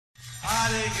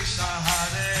Hare Krishna,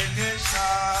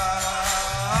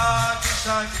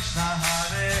 Krishna Krishna,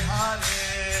 Hare Hare,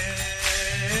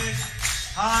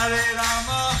 Hare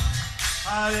Rama,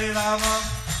 Rama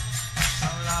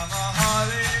Rama,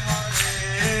 Hare Hare.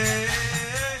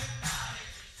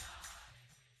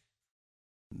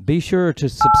 Be sure to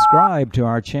subscribe to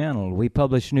our channel. We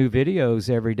publish new videos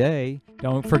every day.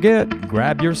 Don't forget,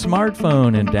 grab your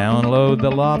smartphone and download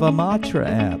the Lava Matra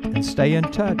app and stay in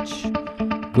touch.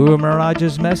 Guru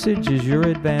Maharaj's message is your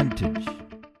advantage.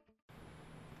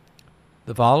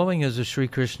 The following is a Sri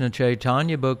Krishna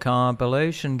Chaitanya book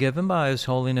compilation given by His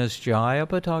Holiness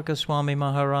Jayapataka Swami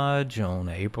Maharaj on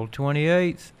April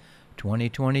 28th,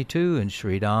 2022 in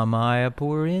Sri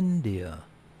Mayapur, India.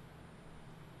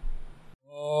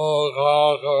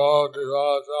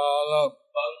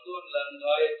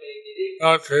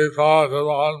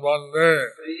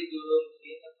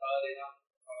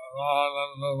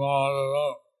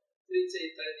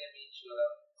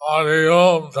 Hari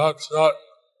Om Tat Sat.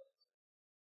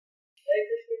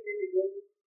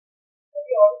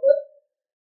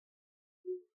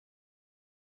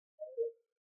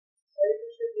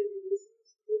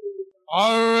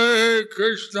 Hare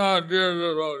Krishna, dear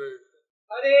devotees.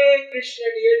 Hare Krishna,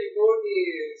 dear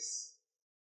devotees.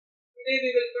 Today we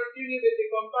will continue with the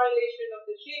compilation of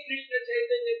the Sri Krishna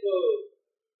Chaitanya book.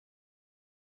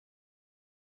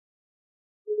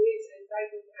 Today is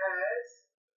entitled as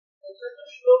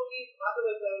Chatushloki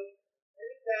Bhagavatam, and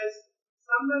it has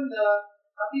Sambandha,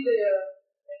 Abhidaya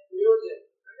and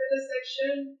Prayojan. Under the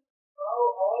section, how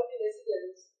all the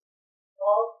residents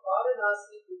of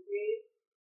Varanasi became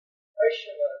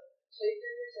Vaishnava.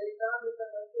 Chaitanya Charitamrita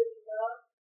Madhya Gita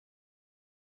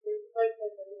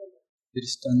 25.11.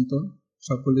 দৃষ্টান্ত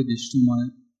সকলে বিষ্ণুময়,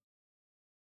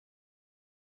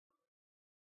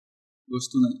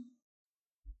 বস্তু নাই।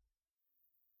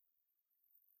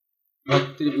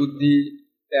 ভক্তির বুদ্ধি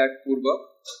ত্যাগপূর্বক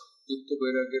যুক্ত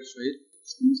বৈরাগ্যের সহিত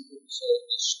সমস্ত বিষয়ে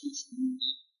বিষ্ণু সম্বন্ধে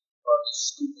বা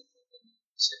বিষ্ণু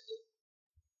নিষেধ।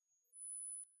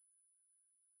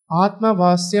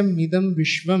 आत्मवास्यम मिदम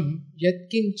विश्वम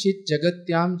यत्किंचित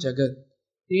जगत्याम जगत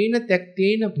तेन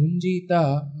त्यक्तेन भुंजीता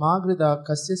माग्रदा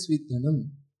कस्य स्विद्धनम.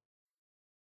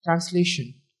 Translation: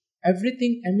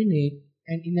 Everything emanate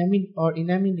and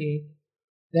inanimate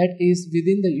that is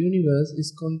within the universe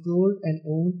is controlled and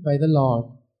owned by the Lord.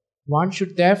 One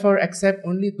should therefore accept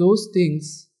only those things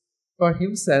for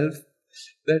himself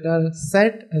that are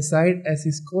set aside as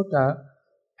his quota,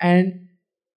 and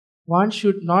one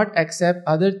should not accept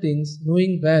other things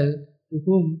knowing well to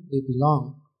whom they belong.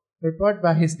 Purport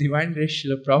by His Divine Grace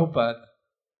Srila Prabhupada.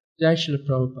 Jai Srila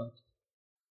Prabhupada.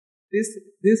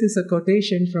 This is a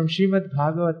quotation from Srimad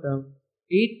Bhagavatam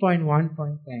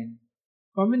 8.1.10.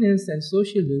 Communists and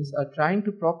socialists are trying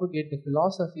to propagate the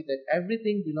philosophy that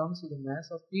everything belongs to the mass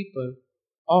of people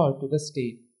or to the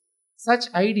state. Such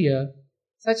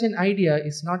an idea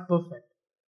is not perfect.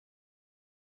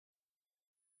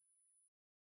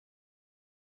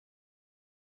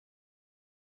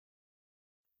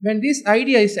 When this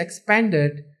idea is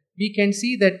expanded, we can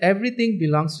see that everything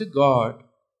belongs to God.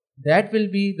 That will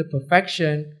be the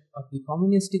perfection of the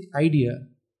communistic idea.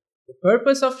 The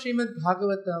purpose of Srimad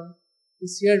Bhagavatam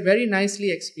is here very nicely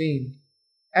explained.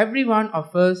 Every one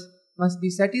of us must be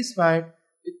satisfied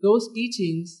with those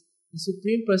teachings the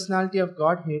Supreme Personality of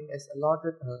Godhead has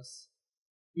allotted us.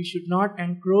 We should not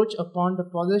encroach upon the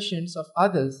possessions of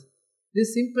others.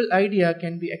 This simple idea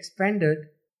can be expanded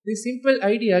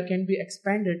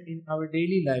in our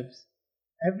daily lives.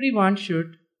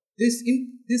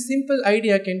 This simple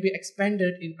idea can be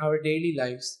expanded in our daily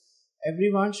lives.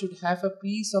 Everyone should have a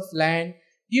piece of land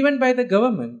given by the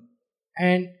government,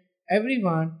 and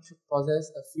everyone should possess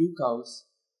a few cows.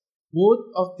 Both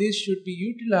of these should be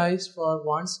utilized for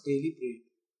one's daily bread.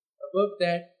 Above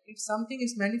that, if something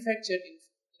is manufactured in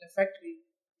a factory,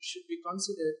 it should be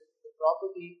considered the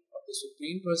property of the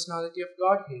Supreme Personality of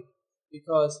Godhead,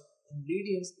 because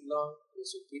ingredients belong to the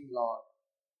Supreme Lord.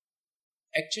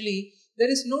 Actually,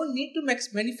 there is no need to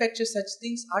manufacture such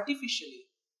things artificially,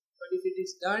 but if it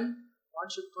is done, one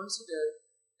should consider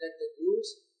that the goods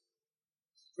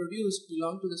produced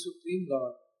belong to the Supreme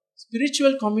Lord.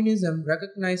 Spiritual communism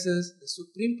recognizes the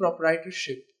supreme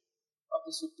proprietorship of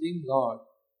the Supreme Lord.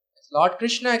 As Lord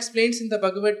Krishna explains in the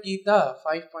Bhagavad Gita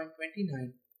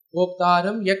 5.29,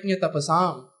 Bhoktaram Yajna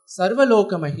Tapasam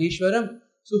Sarvaloka Maheshwaram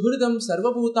Suhridam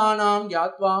Sarvabhutanam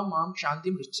Yatva Mam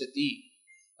Shantim Richati.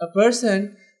 A person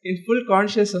in full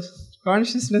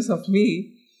consciousness of me,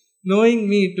 knowing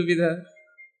me to be the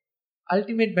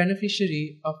ultimate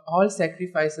beneficiary of all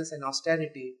sacrifices and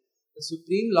austerity, the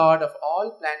Supreme Lord of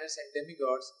all planets and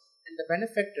demigods, and the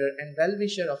benefactor and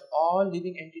well-wisher of all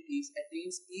living entities,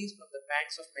 attains peace from the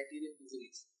pangs of material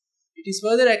miseries. It is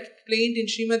further explained in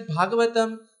Srimad Bhagavatam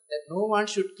that no one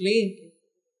should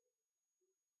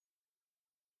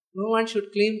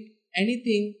claim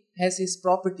anything as his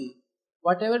property.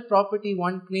 Whatever property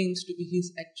one claims to be his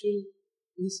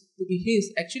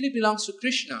actually belongs to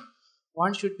Krishna.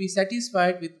 One should be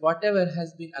satisfied with whatever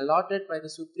has been allotted by the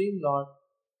Supreme Lord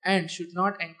and should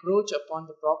not encroach upon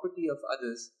the property of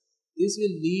others. This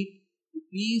will lead to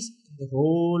peace in the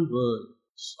whole world.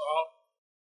 So,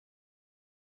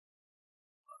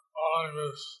 following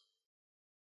this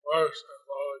verse in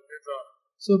Bhagavad Gita,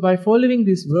 So by following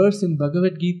this verse in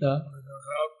Bhagavad Gita, we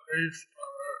can have peace on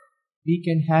earth. we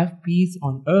can have peace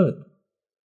on earth.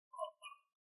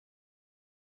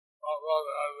 Although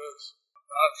that is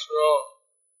natural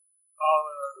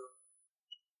communism,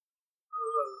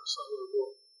 that is some of the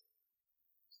book.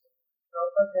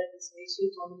 Prabhupada, that is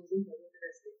natural communism presented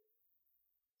as a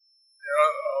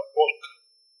Book.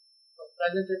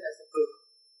 presented as a book.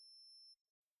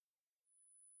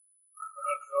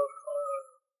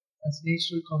 As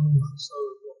natural communism. Some of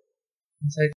the book.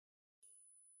 Inside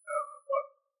But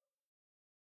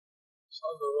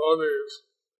some devotees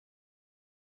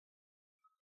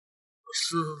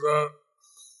pursue that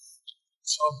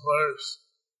someplace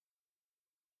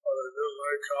where they didn't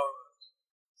like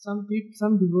communism.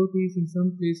 some devotees in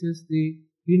some places they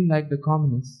didn't like the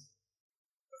communists. They thought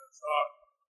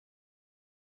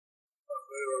that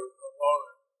they were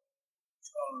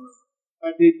promoting communism.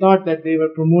 But they thought that they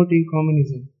were promoting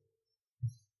communism.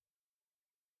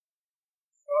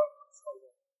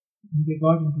 And they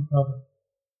got into trouble.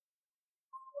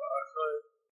 Actually,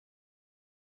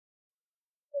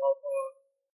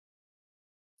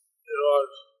 he was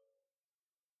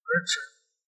preaching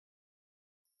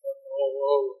that the whole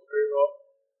world would take up.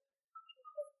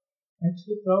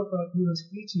 Actually, Prabhupada, he was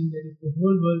preaching that if the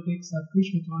whole world takes up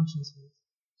Krishna consciousness,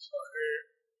 So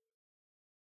he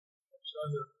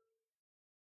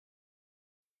presented everything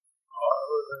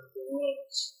belongs to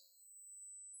the Supreme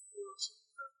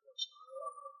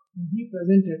Personality. and he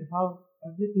presented how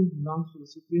everything belongs to the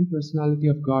Supreme Personality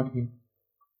of Godhead.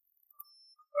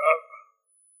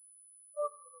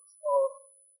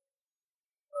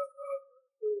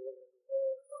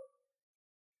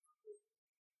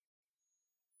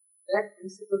 That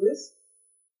principle is,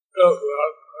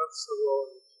 That's the role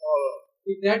you follow.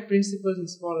 if that principle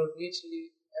is followed,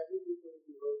 naturally every people in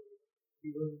the world will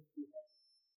be happy.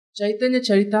 Chaitanya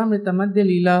Charitamrita Madhya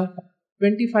Leela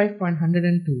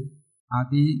 25.102.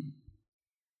 আদি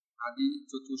আদি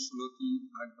চতুশ্লোকী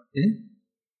ভাগবতে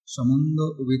সম্বন্ধ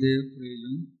অভিধেয়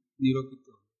প্রয়োজন নিরূপিত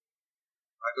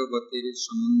ভাগবতের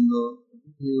সম্বন্ধ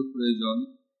অভিধেয় প্রয়োজন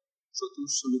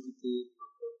চতুশ্লোকিতে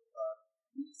প্রকট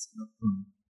লক্ষণ।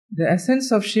 The essence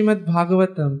of Srimad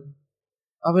Bhagavatam,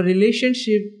 our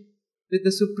relationship with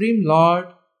the Supreme Lord,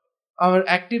 our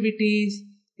activities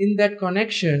in that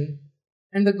connection,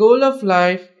 and the goal of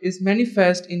life is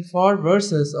manifest in 4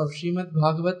 verses of Srimad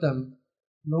Bhagavatam,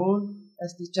 known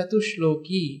as the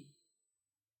Chatushloki.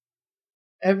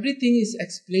 Everything is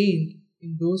explained in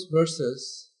those verses.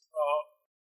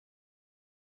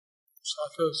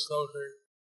 Chatushloki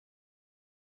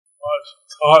was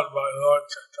taught by Lord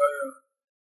Chaitanya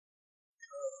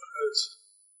to His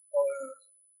Holiness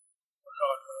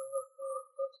Prakashananda.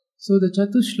 So the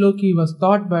Chatushloki was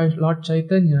taught by Lord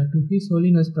Chaitanya to His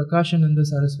Holiness Prakashananda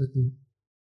Saraswati.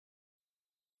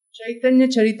 Chaitanya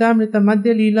Charitamrita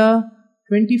Madhya Leela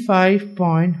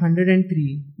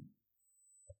 25.103.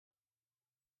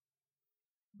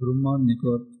 ব্রহ্মার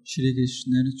নিকট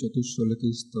শ্রীকৃষ্ণের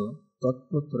চতুশ্লোকিস্থ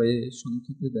তত্ত্বত্রয়ে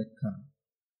সংক্ষেপে ব্যাখ্যা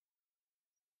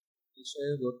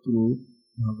বিষয়গত রূপ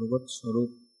ভগবৎ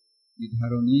স্বরূপ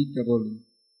নির্ধারণেই কেবল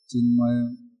চিন্ময়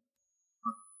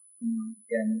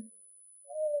জ্ঞান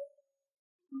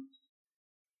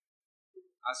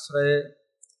আশ্রয়ে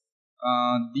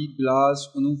দ্বিবিলাস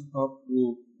অনুভব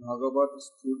রূপ ভগবৎ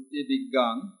স্ফূর্তি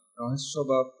বিজ্ঞান রহস্য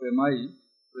বা প্রেমাই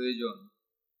প্রয়োজন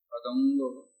তদঙ্গ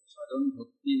সাধন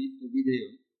ভক্তি অভিধেয়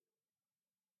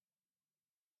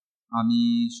আমি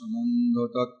সম্বন্ধ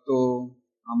তত্ত্ব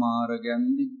আমার জ্ঞান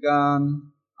বিজ্ঞান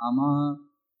আমার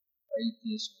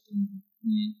পাইতে সাধন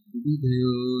ভক্তি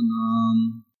অভিধেয় নাম।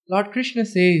 Lord Krishna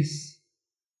says,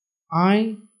 I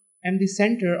am the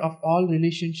center of all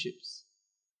relationships.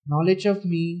 Knowledge of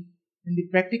me and the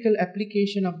practical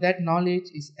application of that knowledge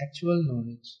is actual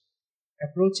knowledge.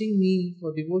 Approaching me for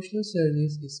devotional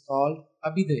service is called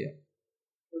Abhidaya.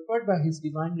 Referred by His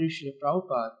Divine Rishya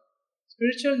Prabhupada,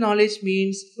 spiritual knowledge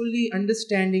means fully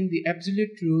understanding the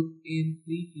absolute truth in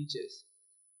 3 features: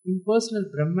 impersonal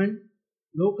Brahman,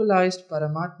 localized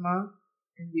Paramatma,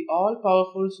 in the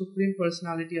all-powerful Supreme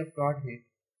Personality of Godhead.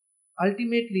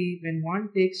 Ultimately, when one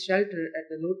takes shelter at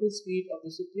the lotus feet of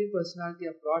the Supreme Personality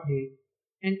of Godhead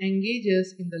and engages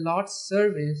in the Lord's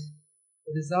service,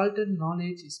 the resultant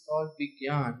knowledge is called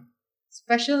Vigyan,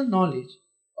 special knowledge,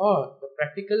 or the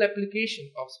practical application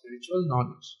of spiritual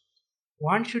knowledge.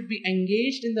 One should be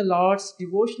engaged in the Lord's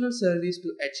devotional service to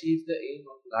achieve the aim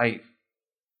of life,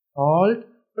 called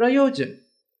Prayojan.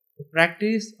 The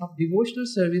practice of devotional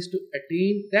service to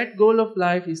attain that goal of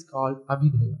life is called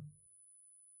Abhidhaya.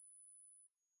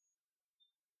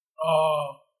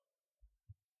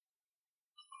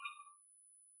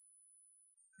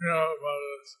 About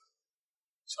this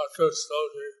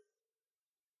Chatusloki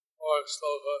or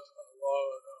slokas of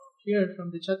Bhagavatam. Here from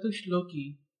the Chatushloki,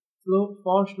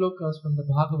 4 shlokas from the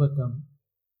Bhagavatam,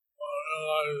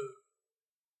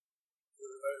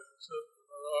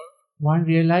 one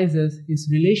realizes his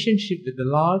relationship with the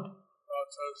Lord,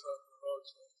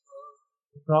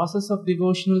 the process of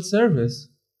devotional service,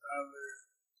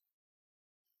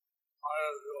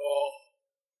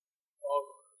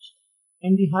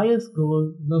 and the highest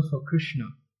goal, love for Krishna.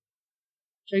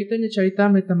 Chaitanya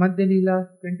Charitamrita Madhya Leela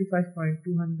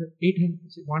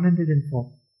 25.104.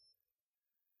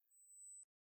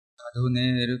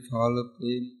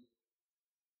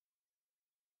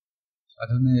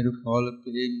 সাধনের ফল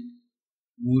প্রেম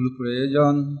মূল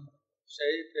প্রয়োজন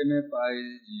সেই প্রেমে পাই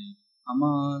জীব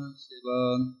আমার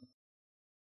সেবন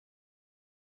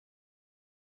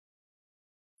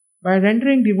By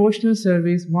rendering devotional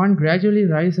service, one gradually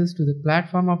rises to the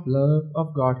platform of love of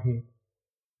Godhead.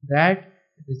 That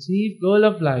is the chief goal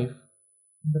of life.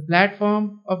 On the platform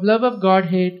of love of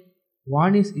Godhead,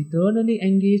 one is eternally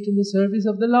engaged in the service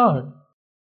of the Lord.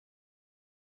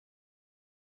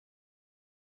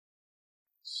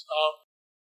 So,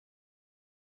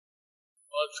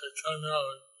 Lord Chaitanya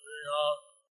was giving out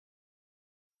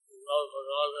love for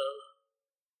Godhead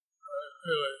very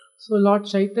freely. So Lord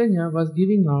Chaitanya was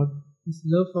giving out his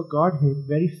love for Godhead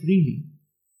very freely.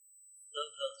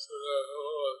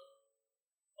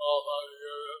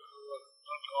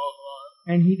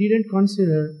 And he didn't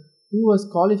consider who was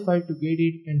qualified to get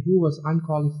it and who was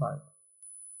unqualified.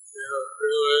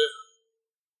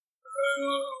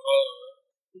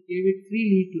 He gave it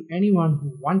freely to anyone who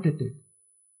wanted it.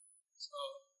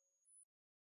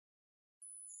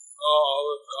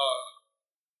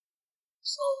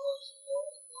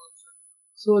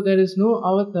 So there is no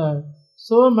avatar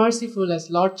so merciful as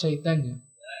Lord Chaitanya.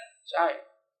 Jai.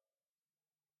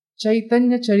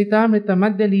 Chaitanya Charitamrita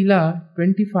Madhya Leela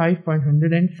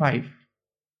 25.105.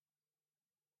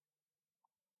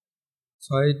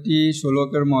 6টি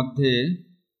শ্লোকের মধ্যে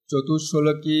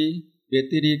চতুশ্লোকী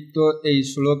ব্যতিরিক্ত এই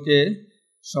শ্লোকে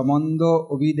সম্বন্ধ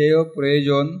অভিধেয়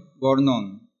প্রয়োজন বর্ণন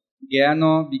জ্ঞান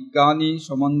ও বিজ্ঞানী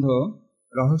সম্বন্ধ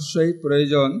রহস্যই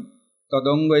প্রয়োজন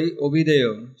তদঙ্গই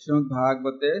অভিধেয় শ্রীমদ্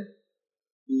ভাগবতে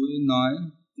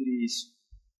 2:9-30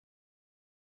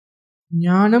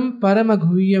 Jnanam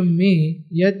paramaguhyam me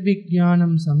yad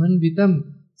vijnanam samanvitam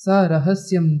sa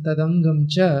rahasyam tadangam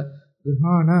cha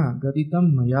gruhana gaditam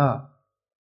maya.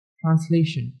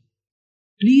 Translation.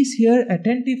 Please hear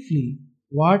attentively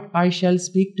what I shall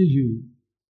speak to you.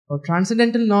 For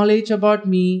transcendental knowledge about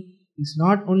me is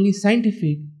not only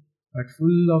scientific but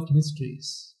full of mysteries.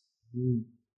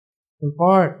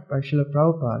 Purport by Srila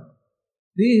Prabhupada.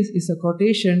 This is a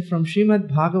quotation from Srimad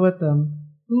Bhagavatam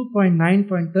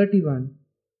 2.9.31.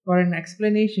 For an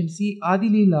explanation, see Adi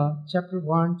Leela, Chapter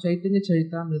 1, Chaitanya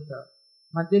Charitamrita,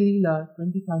 Madhya Leela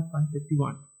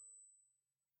 25.51.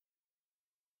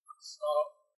 So,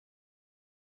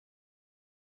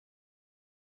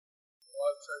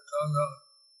 Lord Chaitanya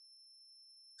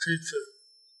teaches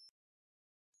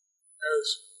his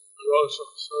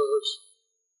devotional service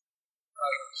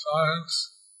as a science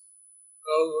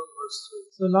filled with mystery.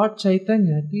 So Lord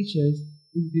Chaitanya teaches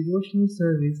his devotional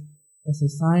service as a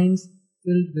science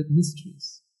filled with mysteries.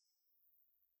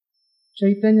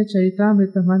 Chaitanya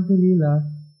Charitamrita Madhya Leela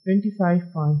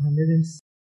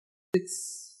 25.106.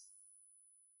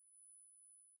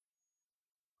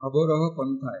 অবরোহ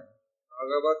পন্থায়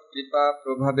ভগবত কৃপা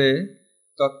প্রভাবে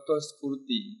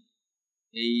তত্ত্বস্ফূর্তি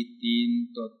এই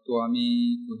 3 তত্ত্ব আমি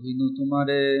কহিনু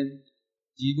তোমারে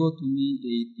জীব তুমি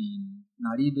এই 3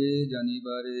 নারীবে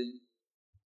জানিবারে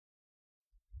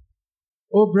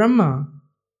O Brahma,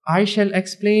 I shall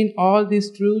explain all these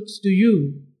truths to you,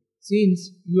 since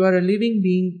you are a living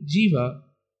being, Jiva.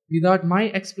 Without my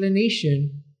explanation,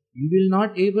 you will not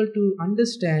able to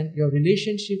understand your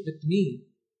relationship with me,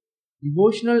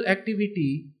 devotional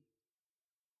activity,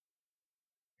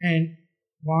 and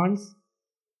one's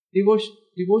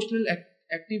devotional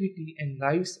activity and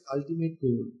life's ultimate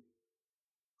goal.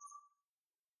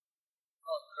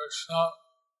 Krishna,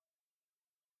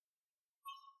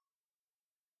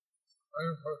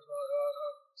 Supreme Personality,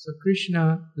 So Krishna,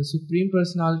 the Supreme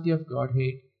Personality of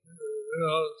Godhead,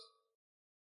 reveals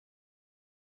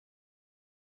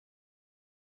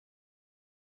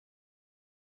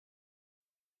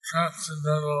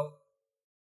transcendental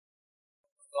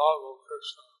love of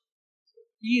Krishna,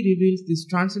 he reveals this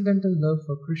transcendental love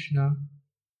for Krishna.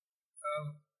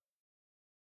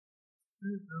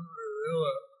 and he didn't reveal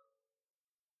it,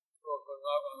 so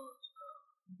cannot understand.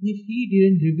 If he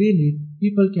didn't reveal it,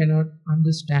 people cannot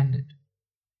understand it.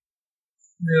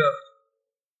 Yes,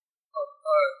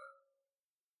 okay.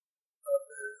 That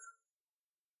is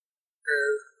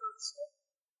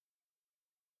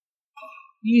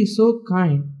He is so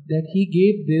kind that he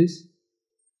gave this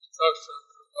instruction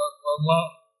to Lord Brahma,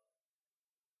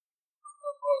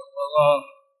 Lord Brahma,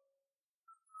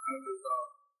 and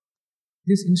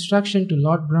this instruction to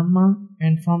Lord Brahma,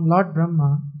 and from Lord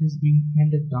Brahma it is being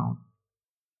handed down.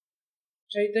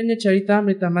 Chaitanya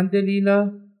Charitamrita Madhya Leela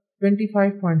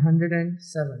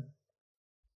 25.107.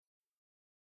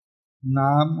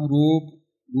 নাম রূপ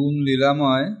গুণ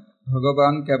লীলাময়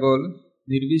ভগবান কেবল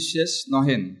নির্বিশেষ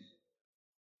নহেন,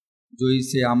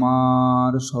 জৈসে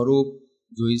আমার স্বরূপ,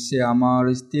 জৈসে আমার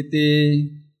স্থিতি,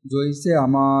 জৈসে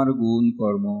আমার গুণ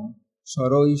কর্ম,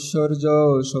 স্বর ঐশ্বর্য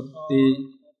শক্তি।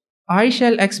 I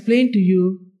shall explain to you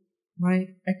my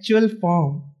actual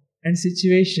form and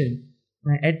situation,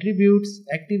 my attributes,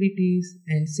 activities,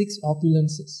 and 6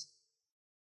 opulences.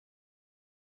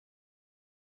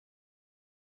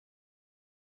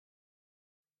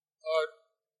 Lord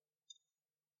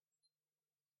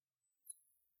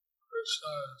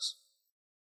Krishna is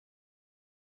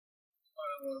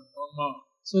Lord Brahma,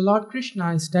 So Lord Krishna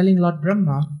is telling Lord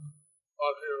Brahma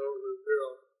what he will reveal.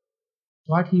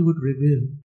 what he would reveal.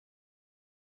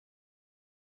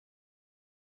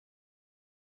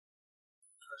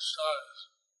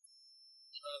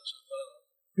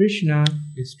 Krishna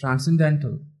is transcendental. Krishna is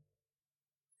transcendental.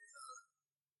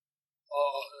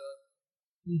 All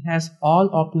He has all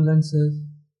opulences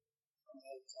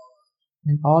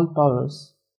and all powers.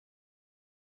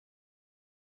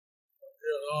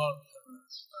 he alone can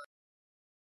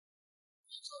explain his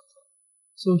tattva.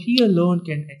 So he alone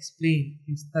can explain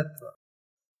his tattva.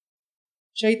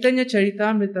 Chaitanya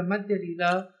Charitamrita Madhya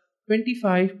Leela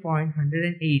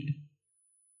 25.108.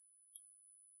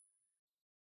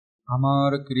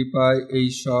 আমার কৃপায় এই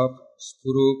সব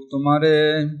স্ফুরুক তোমারে,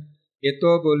 এত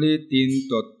বলি তিন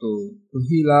তত্ত্ব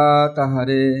কহিলা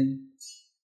তাহারে।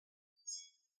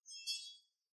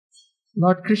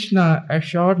 Lord Krishna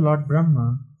assured Lord Brahma,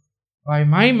 by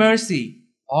my mercy,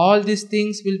 all these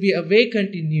things will be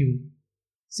awakened in you.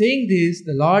 Saying this,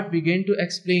 the Lord began to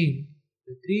explain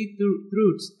the 3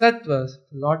 truths, tattvas,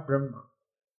 to Lord Brahma.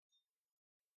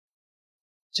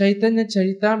 Chaitanya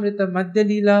Charitamrita Madhya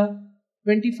Leela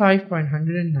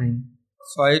 25.109.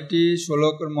 6টি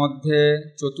শ্লোকের মধ্যে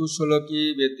চতুশ্লোকী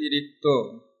ব্যতিরিক্ত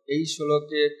এই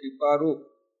শ্লোকে কৃপারূপ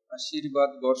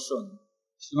আশীর্বাদ বর্ষণ।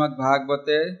 শ্রীমদ্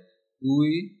ভাগবতে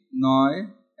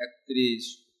 2:9-31।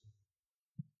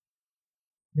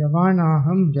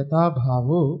 Yavanaham yata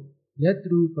bhavo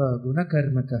yadrupa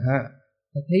gunakarmakaha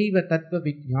tathaiva tattva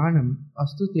vijnanam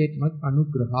astu tetmad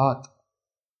anugrahat.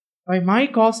 By my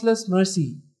causeless mercy,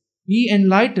 be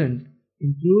enlightened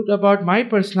in truth about my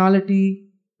personality,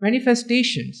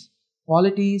 manifestations,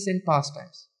 qualities, and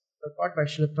pastimes. Purport by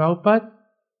Srila Prabhupada.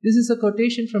 This is a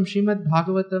quotation from Srimad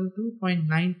Bhagavatam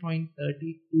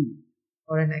 2.9.32.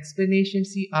 For an explanation,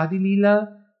 see Adi Leela,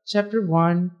 Chapter 1,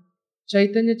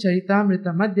 Chaitanya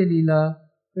Charitamrita Madhya Leela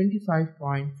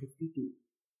 25.52.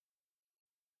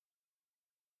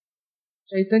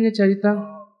 Chaitanya Charitam.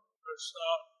 Krishna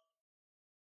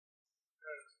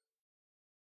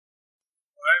is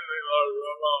finally Lord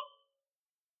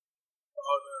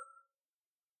Brahma about his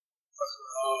personality,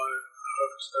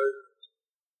 manifestations,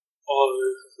 qualities,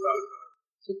 etc.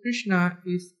 So Krishna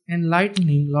is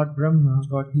enlightening Lord Brahma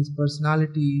about his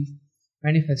personalities,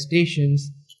 manifestations,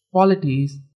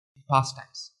 qualities,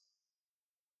 pastimes.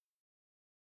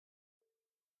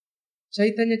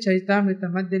 Chaitanya Charitamrita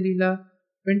Madhya Leela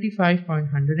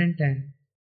 25.110.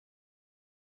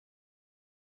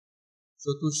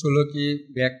 চতুশ্লোকী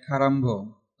ব্যাখ্যারম্ভ।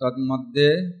 তন্মধ্যে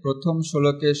প্রথম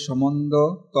শ্লোকের সম্বন্ধ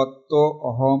তত্ত্ব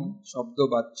অহম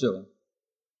শব্দবাচ্য।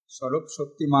 স্বরূপ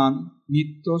শক্তিমান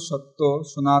নিত্য সত্য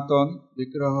সনাতন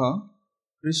বিগ্রহ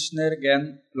কৃষ্ণের জ্ঞান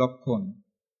লক্ষণ।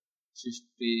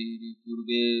 সৃষ্টির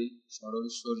পূর্বে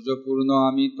সরৈশ্বর্যপূর্ণ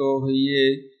আমি তো হইয়ে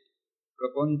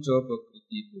প্রপঞ্চ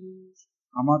প্রকৃতি পুরুষ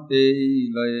আমাতেই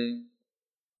লয়ে।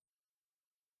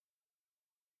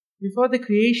 Before the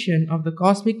creation of the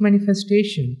cosmic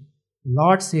manifestation,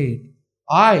 Lord said,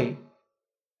 I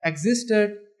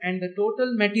existed and the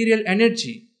total material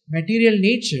energy, material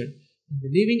nature, and the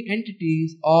living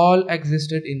entities all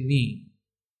existed in me.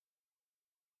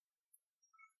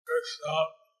 Krishna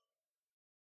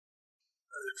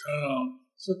is eternal.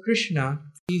 So Krishna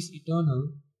is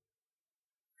eternal.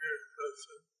 He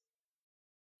existed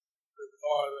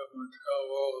before the material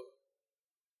world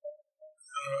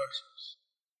universes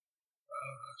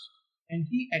manifested. And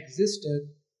he existed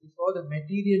before the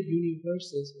material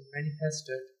universes were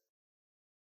manifested.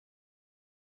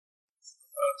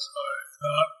 That's why he's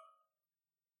not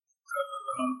dependent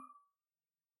on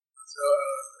material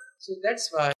energy. So that's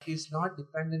why he is not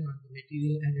dependent on the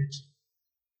material energy.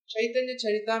 Chaitanya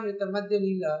Charitamrita Madhya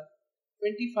Leela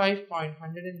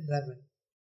 25.111.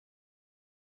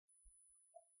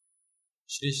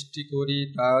 সৃষ্টি করি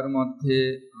তার মধ্যে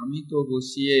আমি তো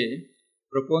বসিয়ে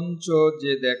প্রপঞ্চ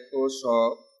যে দেখো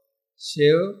সব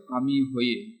সেও আমি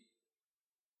হয়ে।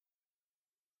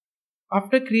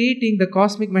 After creating the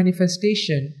cosmic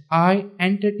manifestation, I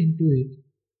entered into it.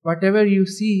 Whatever you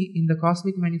see in the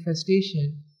cosmic manifestation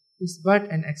is but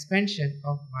an expansion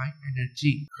of my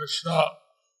energy. Krishna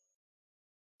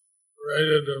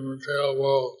created the material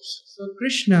worlds So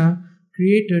Krishna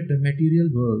created the material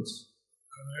worlds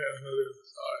and he entered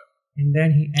inside. and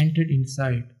then he entered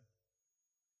inside.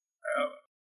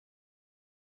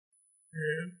 He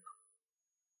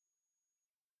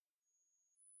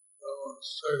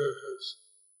demonstrated his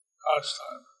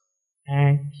pastime.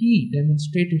 And he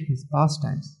demonstrated his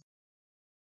pastimes.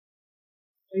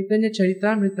 Chaitanya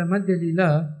Charitamrita Madhya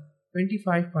Leela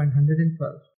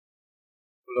 25.112.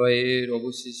 লয়ের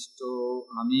অবশিষ্ট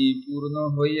আমি পূর্ণ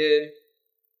হয়ে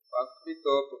প্রাকৃত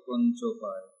প্রপঞ্চ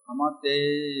পায় আমাতে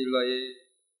লয়ে।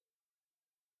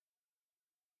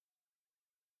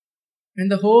 When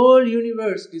the whole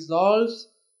universe dissolves,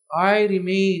 I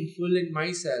remain full in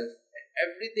myself, and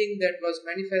everything that was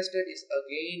manifested is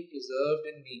again preserved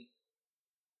in me.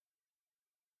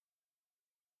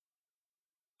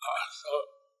 So,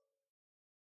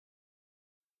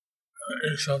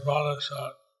 in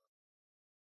Ishopanishad,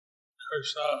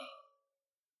 Krishna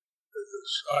is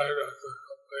described as the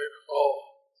complete whole.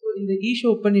 So in the Isha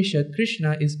Upanishad,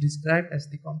 Krishna is described as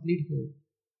the complete whole.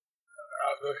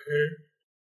 After he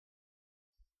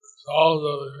dissolves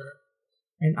everything,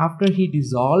 And after he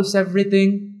dissolves everything,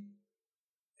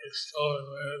 he still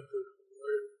remains the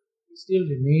complete he still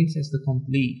remains as the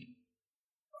complete.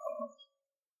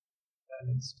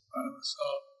 Balanced. and so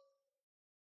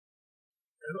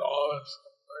it always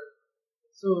complete.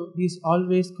 So he is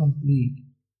always complete.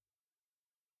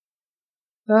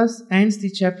 Thus ends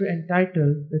the chapter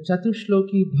entitled the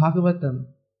Chatushloki Bhagavatam,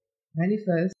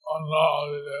 manifest Allah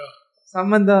Avidya.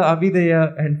 Sambandha,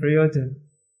 Abhidaya and Prayojan.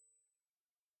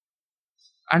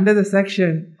 Under the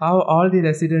section How all the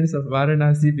residents of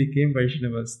Varanasi became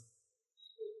Vaishnavas.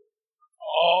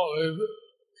 All these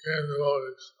became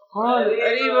devotees.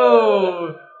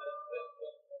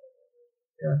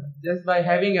 Yeah, just by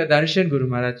having a darshan, Guru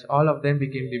Maharaj, all of them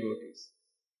became devotees.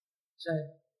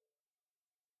 Jai.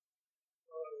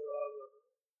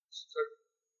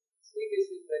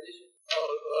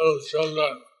 Little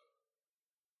children,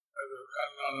 they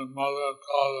depend on their mother and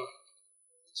father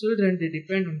Children, they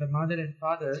depend on the mother and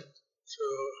father to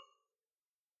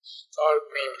start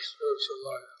their spiritual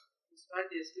life. to start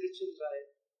their spiritual life.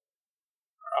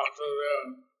 After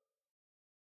their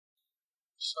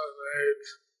certain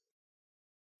age,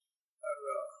 and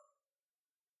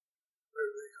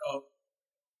they become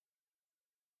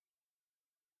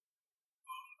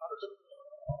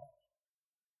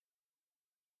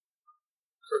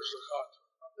Krishna conscious.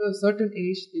 After a certain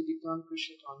age, they become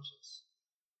Krishna conscious.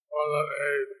 For that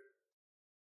age,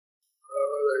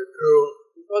 whatever they do,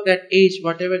 Before that age,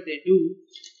 whatever they do,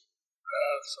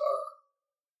 parents are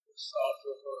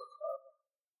responsible for the karma.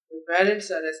 the parents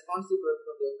are responsible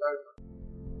for their karma.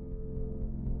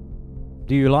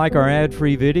 Do you like our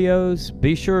ad-free videos?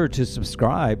 Be sure to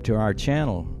subscribe to our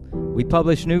channel. We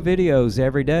publish new videos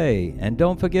every day, and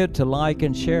don't forget to like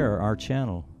and share our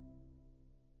channel.